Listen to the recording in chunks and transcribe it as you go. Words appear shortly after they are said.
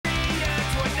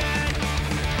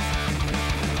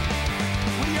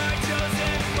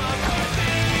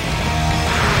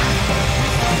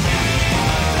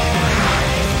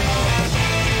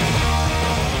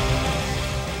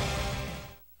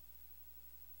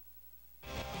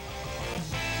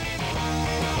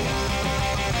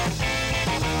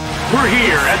We're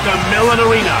here at the Mellon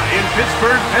Arena in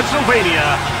Pittsburgh,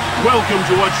 Pennsylvania. Welcome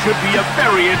to what should be a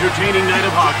very entertaining night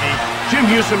of hockey. Jim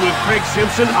Houston with Craig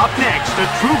Simpson up next. A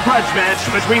true grudge match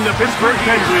between the Pittsburgh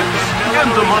Penguins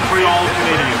and the Montreal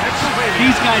Canadiens.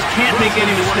 These guys can't make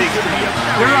any mistakes today.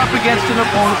 They're up against an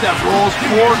opponent that rolls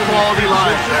 4 quality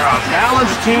lines. They're a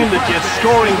balanced team that gets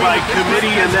scoring by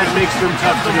committee, and that makes them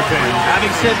tough to defend.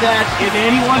 Having said that, if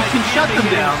anyone can shut them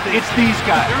down, it's these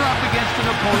guys. They're up against an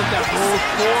opponent that rolls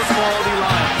 4 quality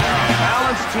lines. They're a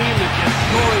balanced team that gets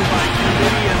scoring by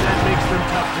committee, and that makes them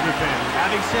tough to defend.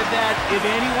 Having said that, if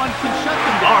anyone can shut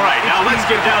them down. All right, now let's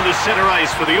get down to center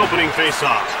ice for the opening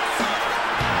faceoff.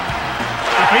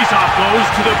 The faceoff goes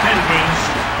to the Penguins.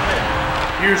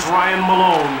 Here's Ryan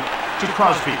Malone to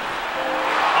Crosby.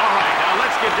 All right, now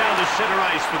let's get down to center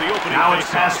ice for the opening faceoff. Now it's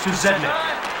passed to Zednik.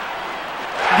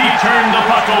 He turned the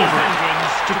puck over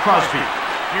to Crosby.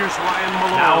 Here's Ryan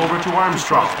Malone. Now over to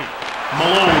Armstrong.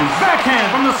 Malone, backhand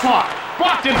from the slot.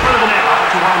 Blocked in front of the net.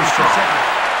 To Armstrong.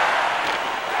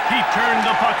 He turned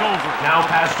the puck over. Now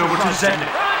passed over to Zednik.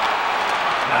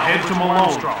 Ahead to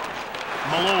Malone.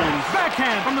 Malone,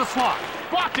 backhand from the slot.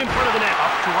 Blocked in front of the net.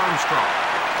 Up to Armstrong.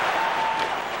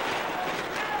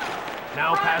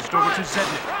 Now passed over to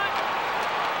Zednik.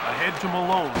 Ahead to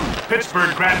Malone.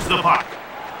 Pittsburgh grabs the puck.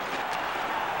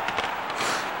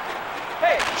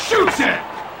 Hey, shoots it!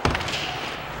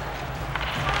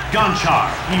 Gonchar,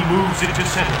 he moves it to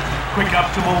center. Quick up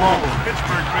to Malone.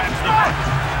 Pittsburgh grabs the puck.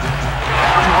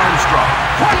 To Armstrong.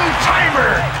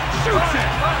 One-timer! Shoots it!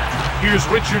 Here's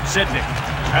Richard Zednik.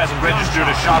 Hasn't registered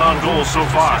a shot on goal so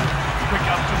far. Quick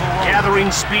up to Malone. Gathering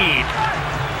speed.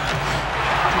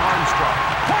 To Armstrong.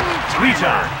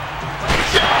 Rita.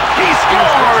 He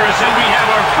scores! And we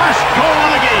have our first goal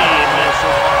of the game.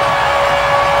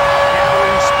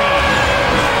 Gathering speed.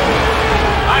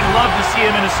 I'd love to see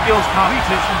him in a skills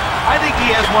competition. I think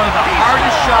he has one of the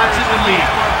hardest shots in the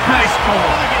league. Nice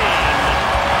goal.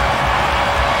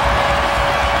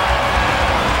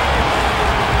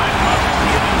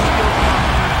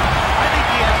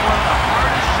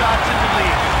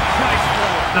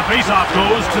 The faceoff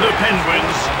goes to the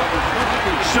Penguins.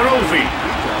 Shirofi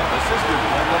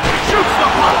shoots the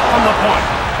puck from the point.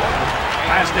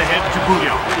 Passed ahead to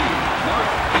Bouillon.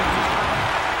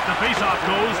 The faceoff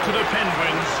goes to the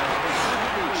Penguins.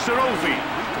 Shirofi.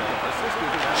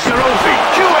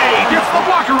 QA gets the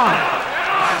blocker on it.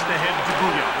 Passed ahead to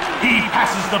Bouillon. He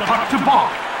passes the puck to Bonk.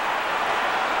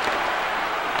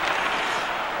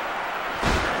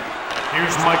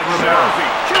 Here's Mike Rivera.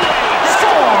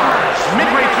 Scores!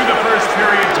 Midway through the first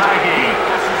period tie game.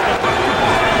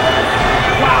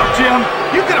 Wow, Jim,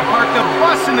 you could have parked a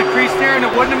bus in the crease there and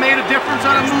it wouldn't have made a difference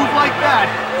on a move like that.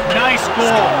 Nice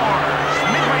goal.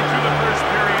 Midway through the first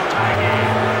period tie game.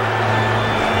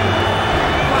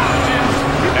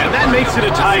 And that makes it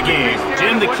a tie game.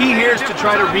 Jim, the key here is to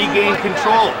try to regain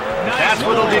control. That's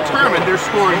what will determine their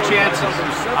scoring chances.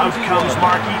 Out comes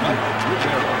Mark Eaton.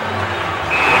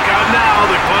 Look out now,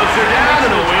 the gloves are down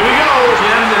and away we go.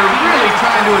 Jim, they're really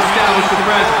trying to establish a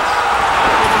presence.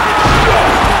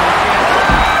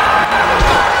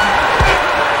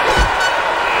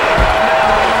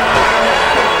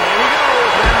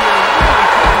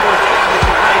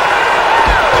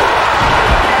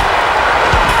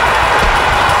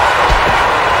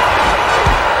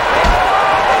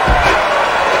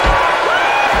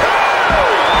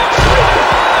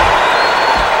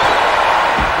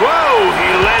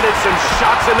 Some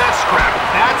shots in that scrap.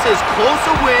 That's as close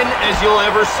a win as you'll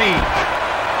ever see.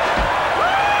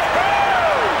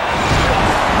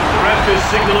 The ref is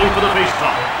signaling for the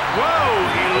faceoff. Whoa,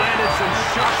 he landed some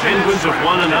shots. Penguins have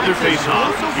won another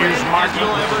faceoff. Here's Markey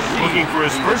looking for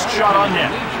his first shot on net.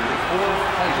 The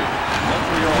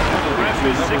ref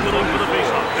is signaling for the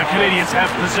faceoff. The Canadiens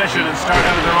have possession and start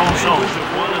out of their own zone.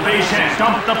 Bayshant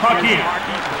dumped the puck in.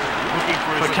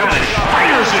 The Canadiens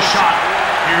fires a shot.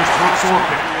 Here's Brooks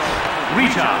Orpik.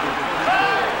 Rita.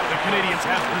 The Canadiens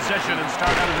have possession and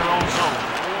start out of their own zone.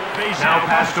 Now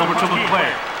passed over to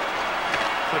Leclerc.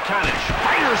 Plekanec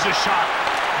fires a shot.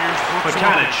 Here's Brooks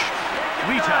Plekanec.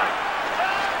 Rita.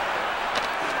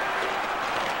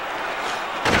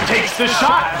 Takes the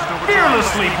shot.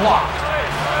 Fearlessly blocked.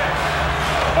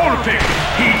 Orpik.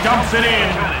 He dumps it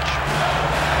in.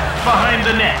 Behind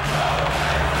the net.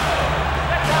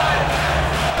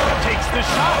 Takes the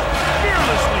shot.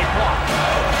 Fearlessly blocked.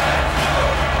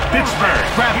 Pittsburgh.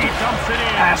 He dumps it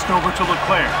in. Passed over to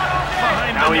Leclerc.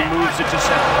 Now he moves it to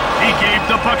center. He gave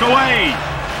the puck away.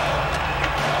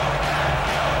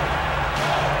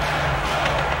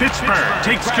 Pittsburgh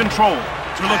takes control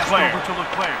to Leclerc.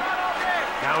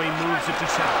 Now he moves it to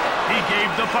center. He gave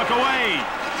the puck away.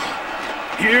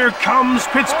 Here comes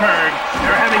Pittsburgh.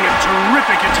 They're having a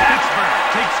terrific attack. Pittsburgh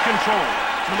takes control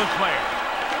to Leclerc.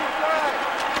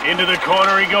 Into the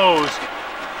corner he goes.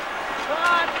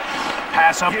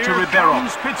 Pass up to Ribeiro. Here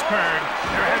comes Pittsburgh.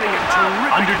 They're having a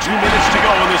terrific Under 2 minutes to go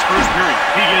in this first period.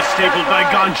 He gets stapled by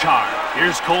Gonchar.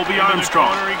 Here's Colby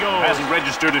Armstrong. Hasn't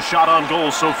registered a shot on goal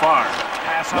so far.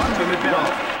 Pass up to Ribeiro.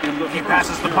 He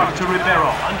passes the puck to Ribeiro.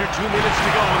 Under 2 minutes to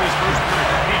go in this first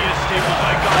period. He gets stapled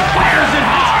by Gonchar. Fires it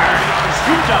hard.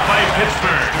 Scooped up by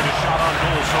Pittsburgh. A shot on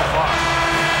goal so far.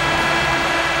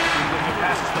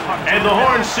 And the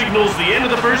horn signals the end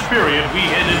of the first period. We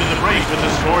head into the break with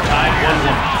the score tied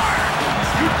 1-1.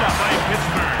 Scooped up by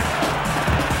Pittsburgh.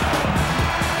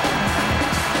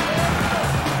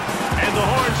 And the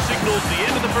horn signals the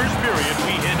end of the first period.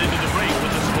 We head into the break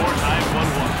with the score tied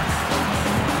 1-1.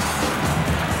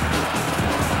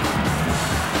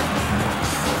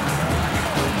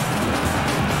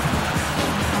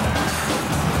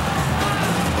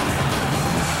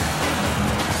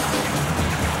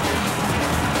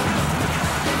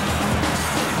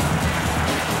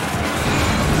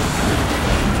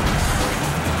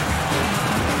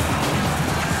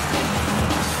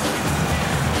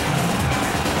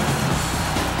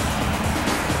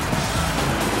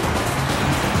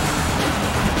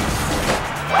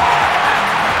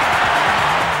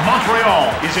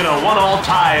 Montreal is in a 1-1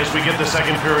 tie as we get the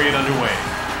second period underway.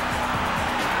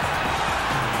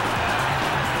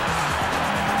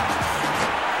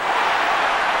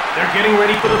 They're getting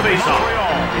ready for the faceoff.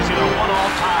 Montreal is in a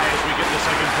 1-1 tie as we get the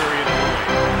second period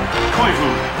underway. Koivu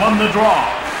won the draw.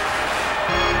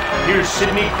 Here's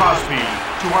Sidney Crosby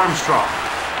to Armstrong.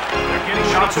 They're getting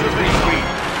shots at the screen.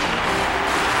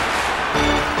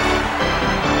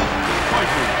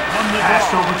 Koivu won the draw.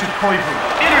 Passed over to Koivu.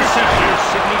 Intercepted.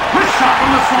 Wrist shot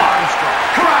from the slot.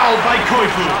 Corralled by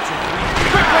Koivu.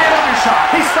 Quickly another shot.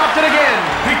 He stopped it again.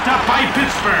 Picked up by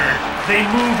Pittsburgh. They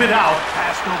move it out.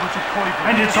 Passed over to Koivu.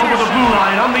 And it's over the blue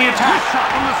line on the attack. Wrist shot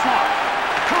from the slot.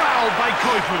 Corralled by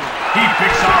Koivu. He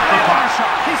picks off the puck.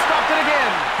 He stopped it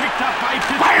again. Picked up by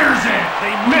Pittsburgh. Fires it.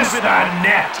 They missed the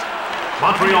net.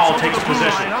 Montreal takes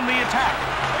possession. On the attack.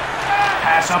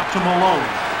 Pass up to Malone.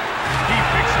 He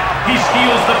picks off. He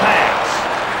steals the pass.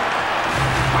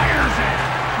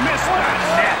 Missed the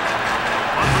net.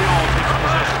 Montreal takes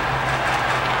possession.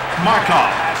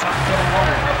 Markov. Pass up to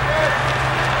Malone.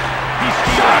 He's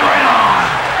shot right on.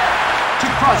 To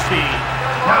Crosby.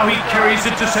 Now he carries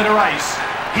it to center ice.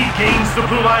 He gains the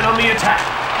blue line on the attack.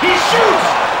 He shoots.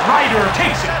 Ryder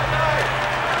takes it.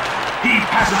 He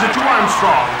passes it to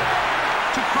Armstrong.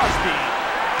 To Crosby.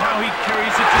 Now he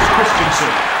carries it to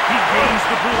Christensen. He gains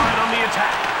the blue line on the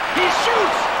attack. He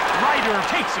shoots. Ryder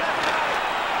takes it.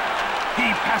 He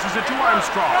passes it to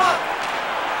Armstrong.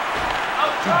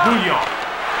 To Bouillon.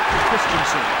 To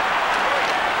Christensen.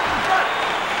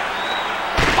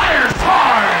 Fires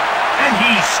hard! And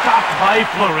he's stopped by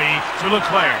Fleury to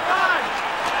Leclerc.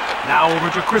 Now over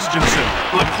to Christensen.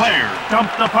 Leclerc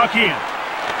dumped the puck in.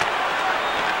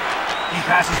 He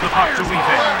passes the puck to Weaver.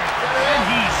 And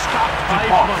he's stopped by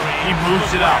Fleury. He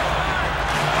moves it up.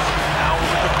 Now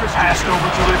over to Christensen. Passed over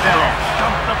to Ribeiro.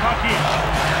 Dumped the puck in.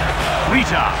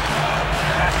 Rita.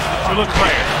 To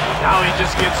Leclerc. Now he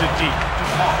just gets it deep. To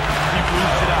Paul. He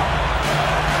moves it out.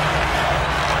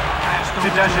 Pass to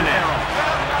Dejeunette.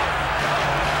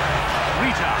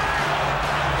 Rita.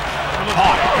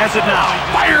 Paul has it now.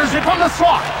 Fires it from the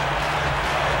slot.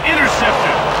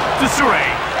 Intercepted. To Surrey.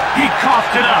 He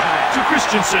coughed it up to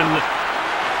Christensen.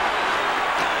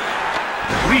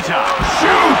 Rita.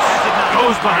 Shoots.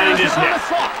 Goes behind his net.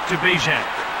 To Bejan.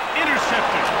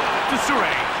 Intercepted. To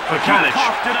Surrey. Pekanych.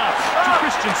 Coughed it up to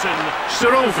Christensen.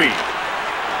 Sirovi.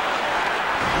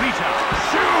 Rita.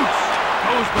 Shoots.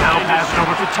 Goes now passed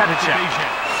over to Tadicek.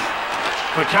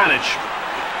 Pekanych.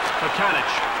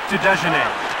 To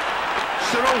Dejeunette.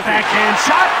 Sirovi. Backhand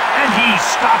shot, and he's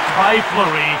stopped by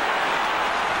Fleury.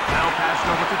 Now passed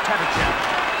over to Tadicek.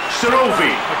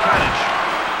 Sirovi. Pekanych.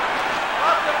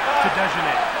 To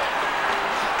Dejeunette.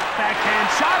 Backhand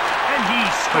shot, and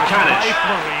he's stopped by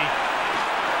Fleury.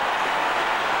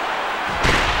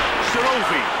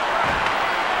 Sirovi.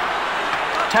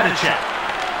 Tadicek.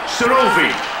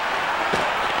 Sirovi.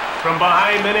 From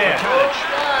behind the net.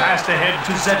 Passed ahead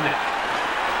to Zednik.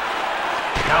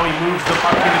 Now he moves the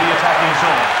puck into the attacking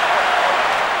zone.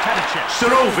 Tadicek.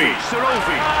 Sirovi.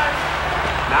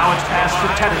 Now it's passed to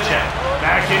Tadicek.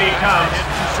 Back in he comes.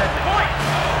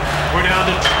 We're down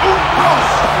to two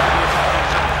posts.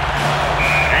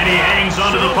 And he hangs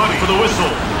onto the puck for the whistle.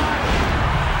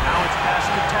 Now it's passed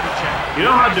to Tadicek. You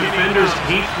know how defenders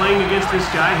hate playing against this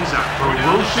guy? He's a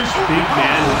ferocious big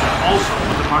man who can also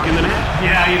put the puck in the net.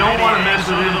 Yeah, you don't want to mess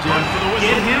with him, Jim.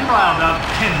 Get him riled up,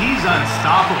 and he's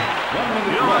unstoppable.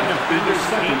 You know how defenders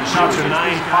hate shots are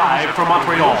 9-5 from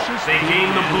Montreal. They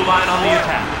gain the blue line on the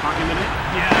attack. Puck in the net.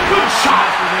 Yeah, good shot.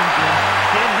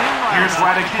 Here's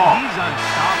Radek Paul. He's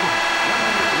unstoppable.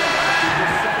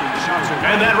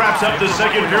 And that wraps up the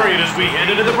second period as we head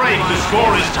into the break. The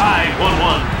score is tied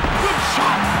 1-1. Good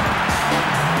shot.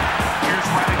 Here's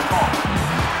Radek Paul.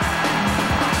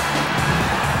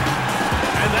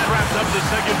 And that wraps up the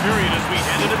second period as we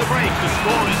head into the break. The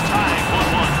score is tied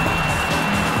 1-1.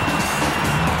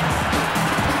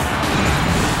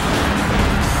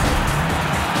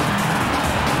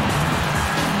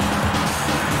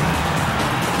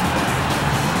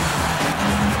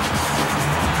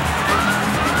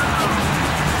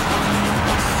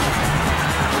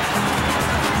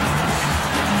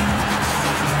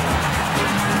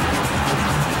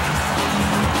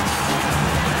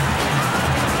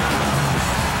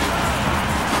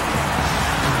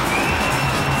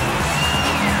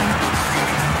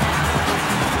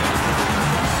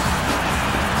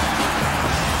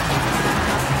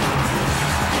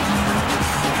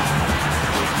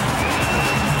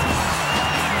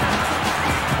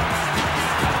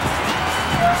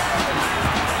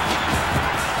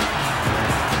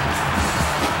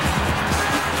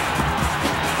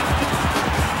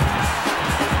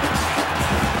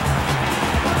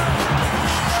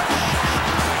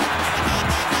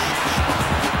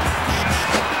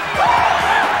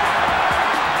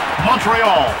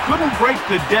 Montreal couldn't break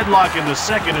the deadlock in the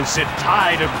second and sit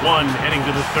tied at 1 heading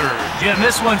to the third. Jim,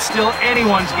 this one's still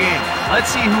anyone's game. Let's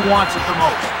see who wants it the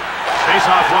most.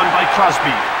 Face-off won by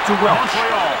Crosby to Welch.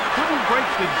 Montreal couldn't break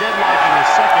the deadlock in the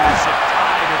second and sit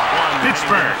tied at 1.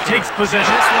 Pittsburgh takes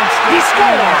possession. He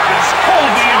scores!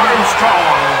 Colby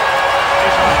Armstrong!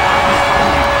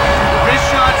 Wrist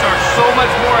shots are so much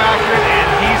more accurate, and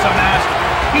he's a master.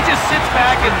 He just sits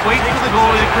back and waits for the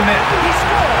goalie to commit. He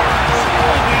scores!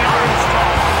 Colby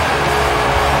Armstrong!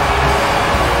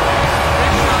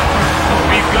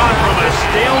 We've gone from a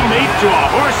stalemate to a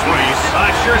horse race.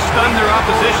 Sure stunned their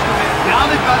opposition. Now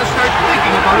they've got to start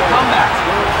thinking about a comeback.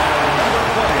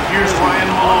 Here's Ryan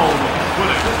Malone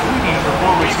with a sweeping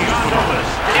performance. He's put up us.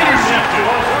 Intercepted.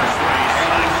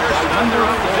 Sure stunned their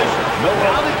opposition.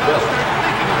 Now they've got to start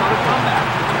thinking about a comeback.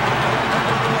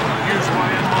 Here's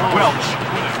Ryan Malone. Welch.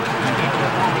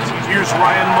 Here's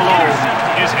Ryan Malone.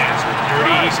 His hands are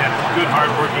dirty. He's had a good,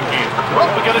 hard-working game. Well,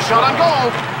 we got a shot on goal.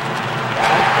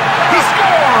 He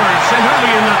scores! And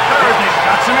early in the third, they've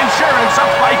got some insurance,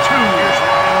 up by 2. Here's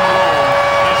Ryan Malone.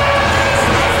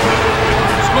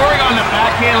 Scoring on the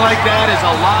backhand like that is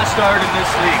a lost art in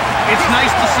this league. It's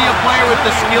nice to see a player with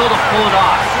the skill to pull it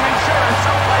off. Some insurance,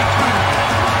 up by 2.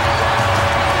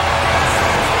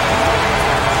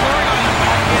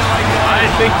 I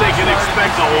think they can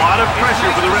expect a lot of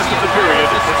pressure for the rest of the period.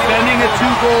 Defending a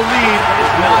 2-goal lead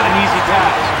is not an easy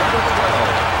task.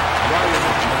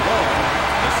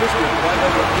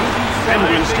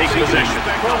 Penguins take possession.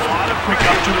 Quick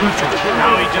up to Ruto.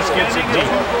 Now he just gets it deep.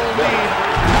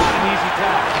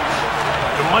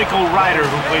 To Michael Ryder,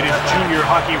 who played his junior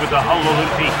hockey with the Hull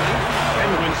Olympique.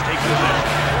 Penguins take possession.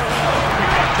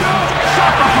 Quick up to Ruto.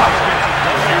 Shot the puck.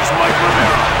 Here's Mike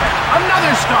Rivera.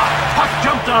 Another stop. Puck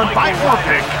jumped on by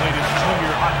Orpik. Played his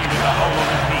junior hockey with the Hull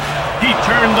Olympique. He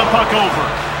turned the puck over.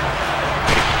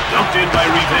 Dumped in by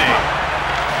Rive.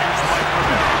 Here's Mike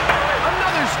Rivera.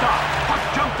 Another stop. Puck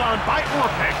jumped on by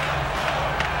Orpik.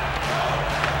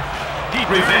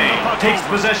 Rive takes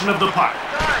possession of the puck.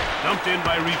 Dumped in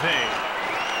by Rive.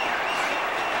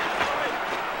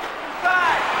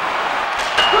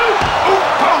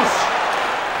 Post!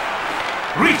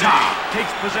 Rita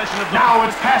takes possession of the puck. Now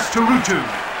it's passed to Rutu.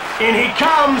 In he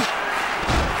comes.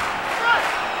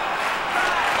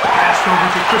 Passed over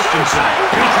to Christensen.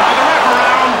 He'll try the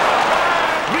wraparound.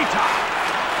 Rita.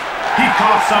 He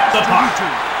coughs up the puck.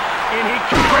 In he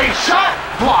comes. Great shot.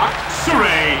 Blocked.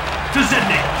 Surrey to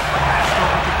Zednik. Passed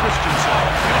over to Christensen.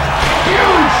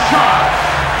 Huge shot.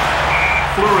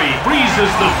 Fleury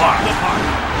freezes the puck.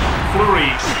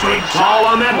 Fleury stood tall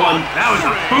on that one. That was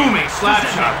a booming slap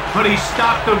shot, but he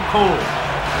stopped them cold.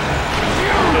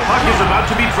 The puck is about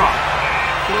to be dropped.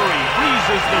 Fleury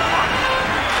freezes the puck.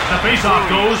 The faceoff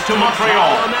goes to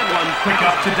Montreal. Quick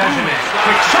up to Dagenet.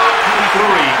 Quick shot.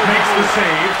 Fleury makes the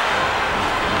save.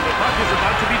 The puck is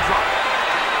about to be dropped.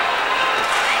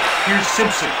 Here's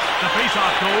Simpson. The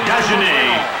faceoff goes to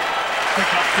Dagenet.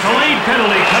 Delayed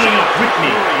penalty coming up.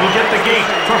 Whitney will get the gate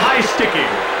for high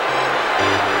sticking.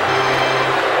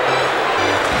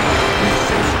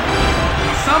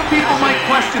 Some people might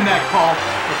question that call,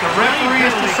 but the referee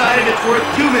has decided it's worth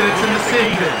 2 minutes in the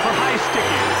sin bin. For high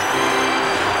sticking.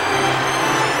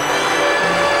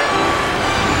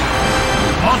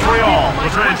 Montreal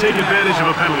will try and take advantage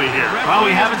of a penalty here. Well,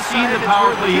 we haven't seen the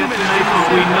power play yet tonight,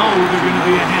 but we know they're going to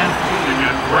be a handful. They've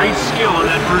got great skill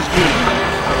in that first unit.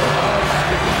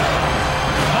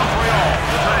 Montreal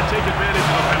will try and take advantage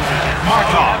of a penalty here.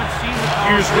 Markov.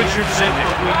 Here's Richard Zednick.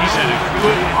 He's had a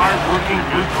good, hard-working,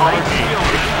 blue-collar game.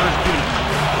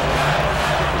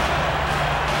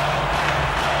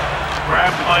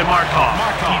 Grabbed by Markov.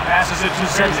 He passes it to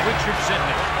Zednick. Richard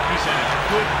Zednick. He's had a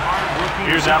good, hard-working.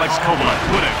 Here's Alex Kovalev.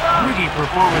 What a gritty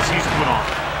performance he's put on.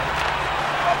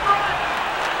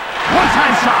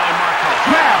 One-time shot.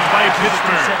 Grabbed by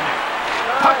Pittsburgh.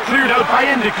 Puck cleared out by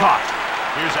Endicott.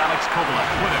 Here's Alex Kovalev.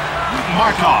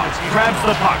 Markov grabs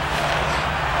the puck.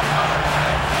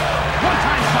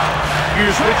 One-time shot.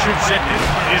 Here's Richard Zednick.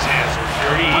 His hands are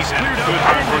dirty. He's had a good,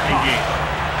 hard-working game.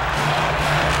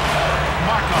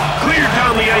 Markov cleared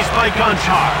down the ice by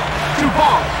Gonchar.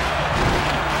 Dubon.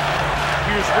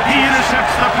 He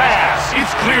intercepts the pass.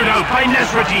 It's cleared out by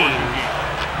Nesradine.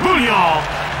 Bouillon.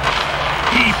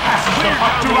 He passes the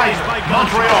puck to right.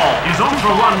 Montreal is 0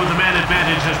 for 1 with the man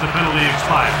advantage as the penalty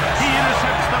expires. He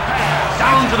intercepts the pass.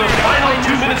 Down to the final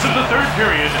 2 minutes of the third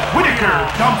period. Whitaker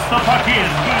dumps the puck in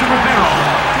to Rivero.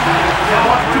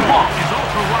 Now up to Bonk. Is 0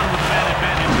 for 1 with the man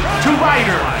advantage. To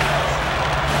Ryder.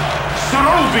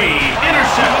 Sorovi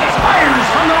intercepts. Fires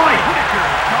from the right.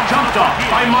 Jumped off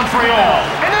by Montreal.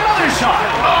 And another shot.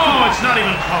 Oh, it's not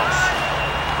even close.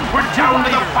 We're down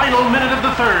to the final minute of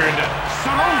the third.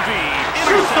 Sorovi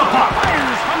shoots the puck.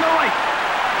 Fires from the right.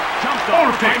 Jumped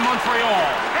off by Montreal.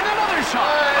 And another shot.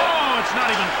 Oh, it's not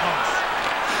even close.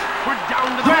 We're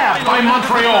down to the grab by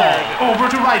Montreal. Over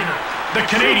to Ryder. The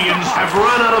Canadiens have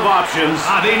run out of options.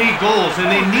 They need goals, and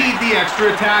they need the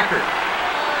extra attacker.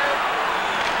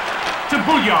 To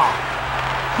Bouillon.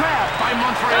 Grabbed by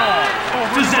Montreal.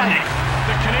 Over to Zednick.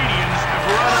 The Canadiens have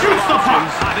run out shoots of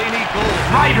options. The puck. They need goals.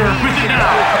 Ryder with it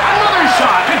now. Another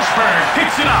shot. Pittsburgh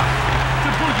picks it up. To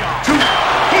Bouillon.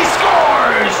 He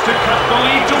scores to cut the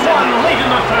lead to 1 late in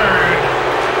the third.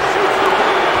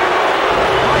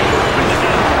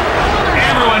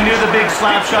 Everyone knew the big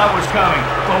slap shot was coming,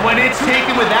 but when it's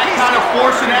taken with that kind of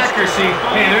force and accuracy,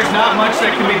 hey, there's not much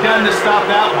that can be done to stop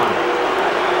that one.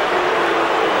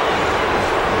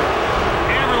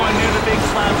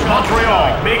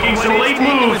 Montreal making some late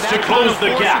moves to close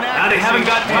the gap. Now they haven't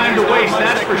got time to waste,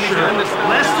 that's for sure.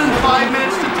 Less than 5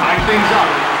 minutes to tie things up.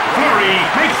 Fleury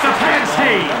makes the pad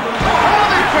save.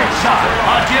 Another quick shot.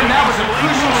 Jim, that was a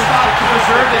crucial stop to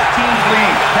preserve this team's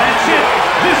lead. That's it.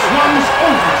 This one's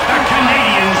over. The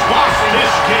Canadiens lost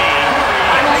this game.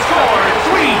 Final score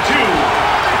 3-2.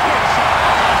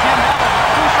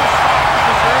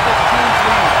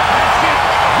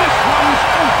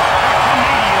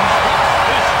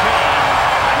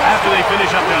 After they finish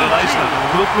up their ice level,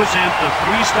 we'll present the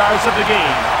 3 stars of the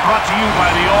game, brought to you by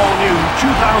the all-new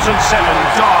 2007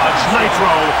 Dodge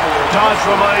Nitro. Dodge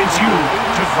reminds you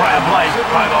to grab life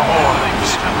by the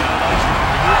horns.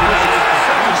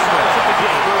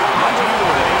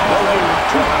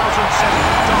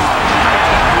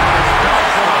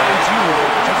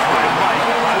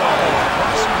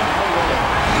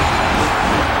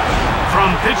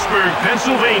 From Pittsburgh,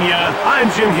 Pennsylvania, I'm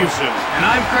Jim Houston. And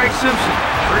I'm Craig Simpson.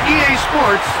 For EA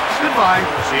Sports, goodbye.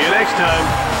 See you next time.